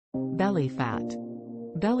Belly fat.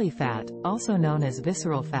 Belly fat, also known as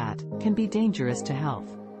visceral fat, can be dangerous to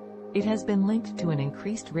health. It has been linked to an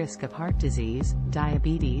increased risk of heart disease,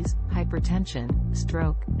 diabetes, hypertension,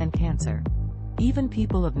 stroke, and cancer. Even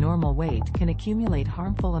people of normal weight can accumulate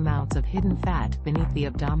harmful amounts of hidden fat beneath the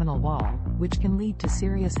abdominal wall, which can lead to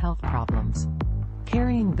serious health problems.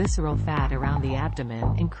 Carrying visceral fat around the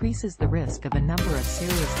abdomen increases the risk of a number of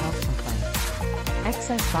serious health complaints.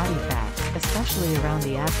 Excess body fat, especially around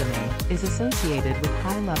the abdomen, is associated with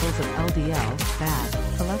high levels of LDL, bad,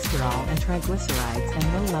 cholesterol and triglycerides and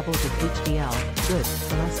low levels of HDL, good,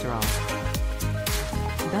 cholesterol.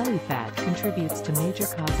 Belly fat contributes to major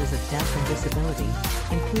causes of death and disability,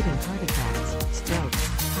 including heart attacks, strokes,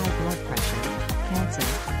 high blood pressure, cancer,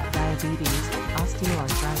 diabetes,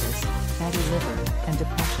 osteoarthritis, fatty liver, and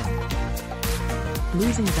depression.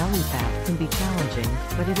 Losing belly fat can be challenging,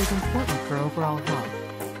 but it is important for overall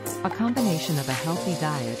health. A combination of a healthy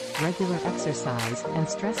diet, regular exercise, and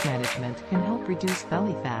stress management can help reduce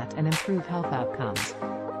belly fat and improve health outcomes.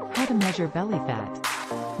 How to measure belly fat?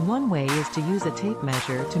 One way is to use a tape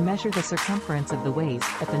measure to measure the circumference of the waist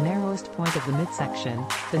at the narrowest point of the midsection,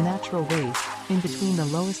 the natural waist, in between the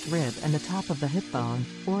lowest rib and the top of the hip bone,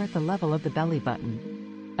 or at the level of the belly button.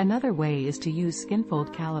 Another way is to use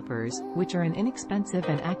skinfold calipers, which are an inexpensive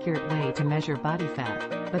and accurate way to measure body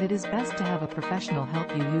fat, but it is best to have a professional help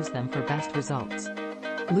you use them for best results.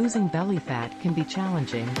 Losing belly fat can be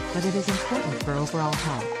challenging, but it is important for overall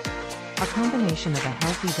health. A combination of a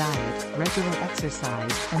healthy diet, regular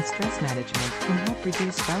exercise, and stress management can help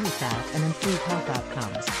reduce belly fat and improve health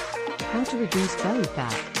outcomes. How to reduce belly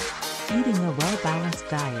fat? Eating a well-balanced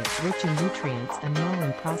diet rich in nutrients and low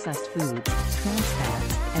in processed foods, trans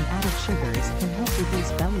fats, and added sugars can help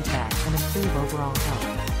reduce belly fat and improve overall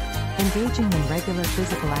health. Engaging in regular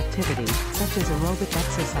physical activity, such as aerobic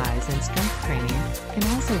exercise and strength training, can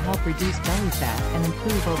also help reduce belly fat and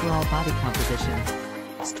improve overall body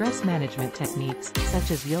composition. Stress management techniques,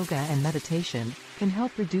 such as yoga and meditation, can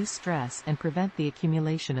help reduce stress and prevent the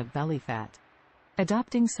accumulation of belly fat.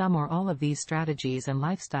 Adopting some or all of these strategies and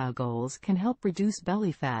lifestyle goals can help reduce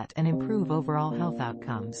belly fat and improve overall health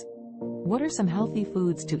outcomes. What are some healthy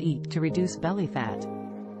foods to eat to reduce belly fat?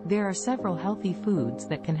 There are several healthy foods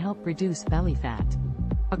that can help reduce belly fat.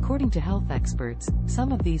 According to health experts,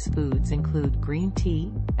 some of these foods include green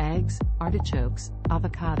tea, eggs, artichokes,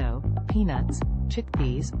 avocado, peanuts,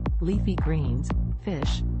 chickpeas, leafy greens,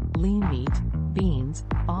 fish, lean meat, beans,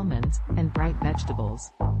 almonds, and bright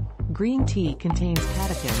vegetables. Green tea contains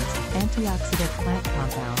catechins, antioxidant plant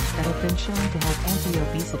compounds that have been shown to have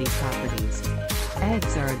anti-obesity properties.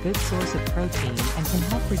 Eggs are a good source of protein and can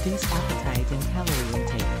help reduce appetite and calorie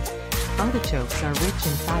intake. Artichokes are rich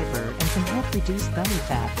in fiber and can help reduce belly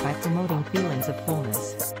fat by promoting feelings of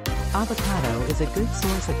fullness. Avocado is a good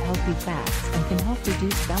source of healthy fats and can help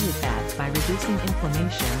reduce belly fat by reducing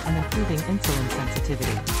inflammation and improving insulin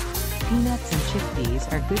sensitivity. Peanuts and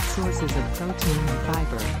chickpeas are good sources of protein and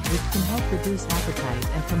fiber, which can help reduce appetite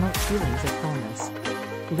and promote feelings of fullness.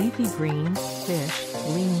 Leafy greens, fish,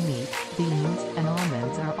 lean meat, beans, and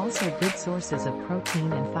almonds are also good sources of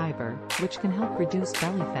protein and fiber, which can help reduce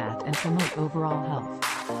belly fat and promote overall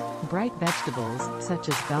health. Bright vegetables, such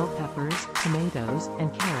as bell peppers, tomatoes,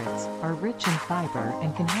 and carrots, are rich in fiber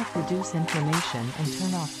and can help reduce inflammation and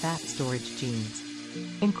turn off fat storage genes.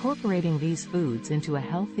 Incorporating these foods into a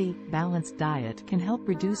healthy, balanced diet can help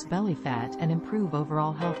reduce belly fat and improve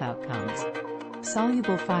overall health outcomes.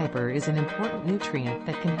 Soluble fiber is an important nutrient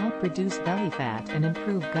that can help reduce belly fat and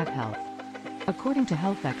improve gut health. According to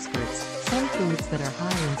health experts, some foods that are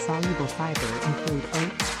high in soluble fiber include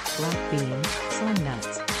oats, black beans, sun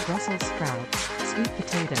nuts, Brussels sprouts, sweet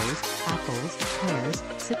potatoes, apples, pears,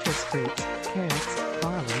 citrus fruits, carrots,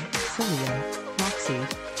 barley, psyllium, flaxseed,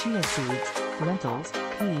 chia seeds, lentils,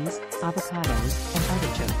 peas, avocados, and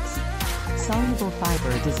artichokes. Soluble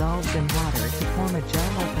fiber dissolves in water to form a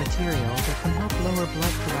gel-like material that can help lower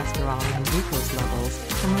blood cholesterol and glucose levels,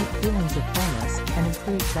 promote feelings of fullness, and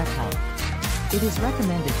improve gut health. It is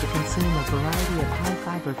recommended to consume a variety of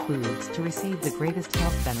high-fiber foods to receive the greatest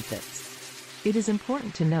health benefits. It is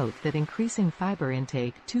important to note that increasing fiber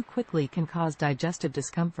intake too quickly can cause digestive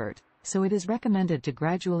discomfort, so it is recommended to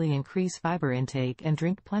gradually increase fiber intake and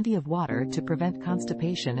drink plenty of water to prevent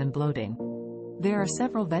constipation and bloating. There are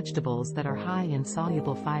several vegetables that are high in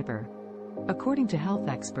soluble fiber. According to health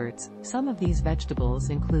experts, some of these vegetables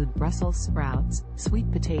include Brussels sprouts,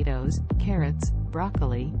 sweet potatoes, carrots,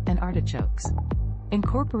 broccoli, and artichokes.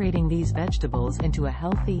 Incorporating these vegetables into a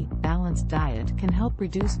healthy, balanced diet can help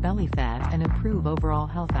reduce belly fat and improve overall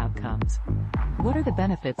health outcomes. What are the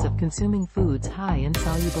benefits of consuming foods high in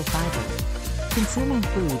soluble fiber? Consuming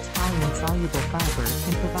foods high in soluble fiber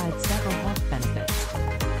can provide several health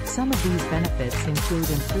benefits. Some of these benefits include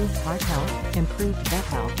improved heart health, improved gut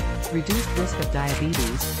health, reduced risk of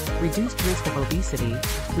diabetes, reduced risk of obesity,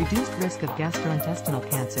 reduced risk of gastrointestinal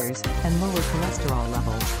cancers, and lower cholesterol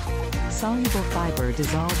levels. Soluble fiber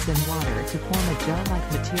dissolves in water to form a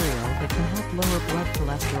gel-like material that can help lower blood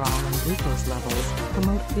cholesterol and glucose levels,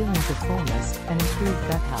 promote feelings of fullness, and improve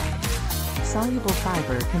gut health. Soluble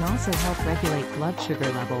fiber can also help regulate blood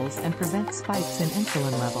sugar levels and prevent spikes in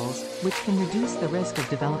insulin levels, which can reduce the risk of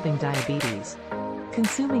developing diabetes.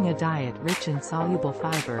 Consuming a diet rich in soluble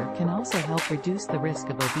fiber can also help reduce the risk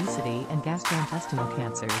of obesity and gastrointestinal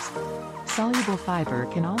cancers. Soluble fiber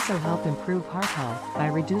can also help improve heart health by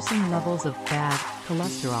reducing levels of bad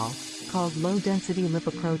cholesterol, called low-density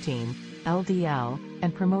lipoprotein, LDL,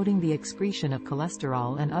 and promoting the excretion of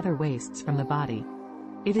cholesterol and other wastes from the body.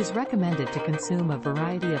 It is recommended to consume a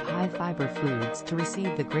variety of high-fiber foods to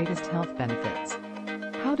receive the greatest health benefits.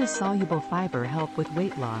 How does soluble fiber help with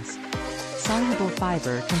weight loss? Soluble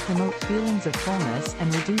fiber can promote feelings of fullness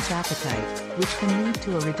and reduce appetite, which can lead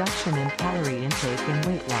to a reduction in calorie intake and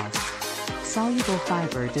weight loss. Soluble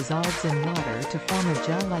fiber dissolves in water to form a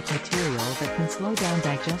gel-like material that can slow down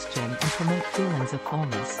digestion and promote feelings of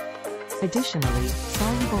fullness. Additionally,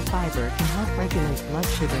 soluble fiber can help regulate blood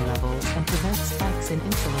sugar levels and prevent spikes in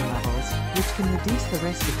insulin levels, which can reduce the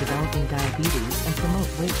risk of developing diabetes and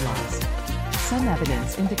promote weight loss. Some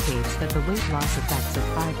evidence indicates that the weight loss effects of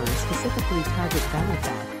fiber specifically target belly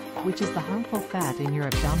fat, which is the harmful fat in your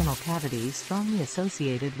abdominal cavity strongly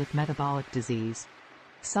associated with metabolic disease.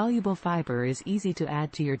 Soluble fiber is easy to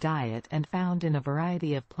add to your diet and found in a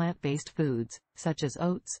variety of plant-based foods, such as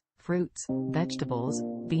oats, fruits, vegetables,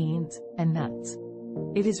 beans, and nuts.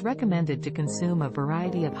 It is recommended to consume a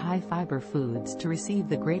variety of high-fiber foods to receive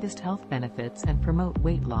the greatest health benefits and promote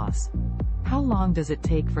weight loss. How long does it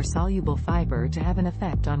take for soluble fiber to have an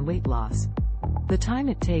effect on weight loss? The time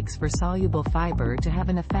it takes for soluble fiber to have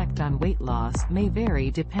an effect on weight loss may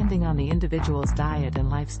vary depending on the individual's diet and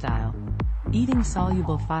lifestyle. Eating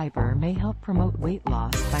soluble fiber may help promote weight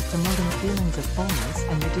loss by promoting feelings of fullness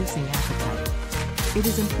and reducing appetite. It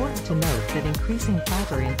is important to note that increasing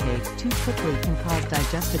fiber intake too quickly can cause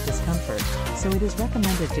digestive discomfort, so it is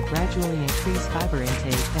recommended to gradually increase fiber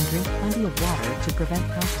intake and drink plenty of water to prevent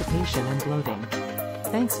constipation and bloating.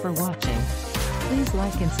 Thanks for watching. Please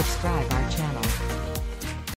like and subscribe our channel.